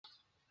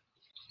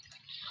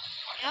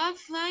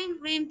Outflying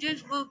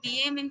Rangers will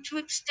be aiming to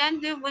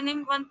extend their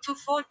winning run to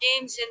 4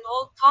 games in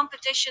all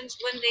competitions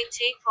when they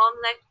take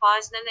on Lech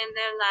Poznan in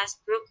their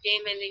last group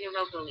game in the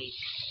Europa League.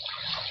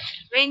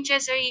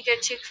 Rangers are eager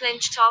to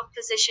clinch top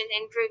position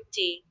in Group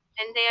D,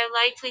 and they are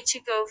likely to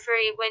go for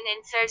a win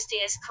in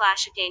Thursday's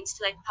clash against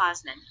Lech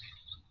Poznan.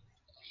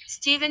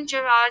 Steven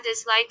Gerrard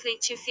is likely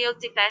to field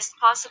the best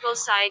possible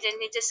side in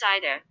the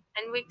decider,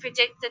 and we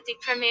predict that the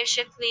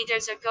Premiership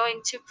leaders are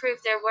going to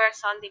prove their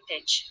worth on the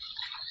pitch.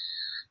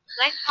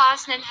 Lech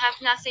Poznan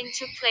have nothing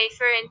to play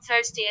for in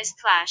Thursday's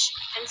clash,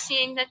 and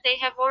seeing that they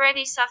have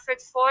already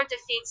suffered 4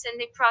 defeats in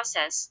the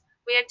process,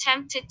 we are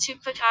tempted to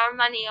put our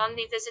money on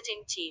the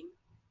visiting team.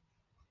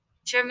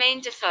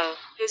 Jermaine Defoe,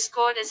 who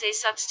scored as a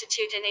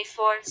substitute in a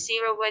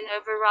 4-0 win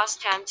over Ross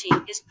County,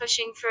 is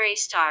pushing for a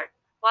start,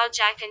 while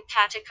Jack and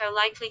Katic are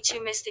likely to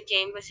miss the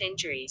game with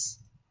injuries.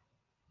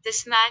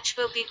 This match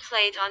will be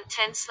played on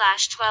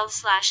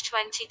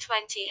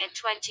 10/12/2020 at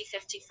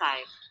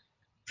 20:55.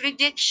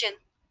 Prediction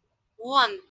 1.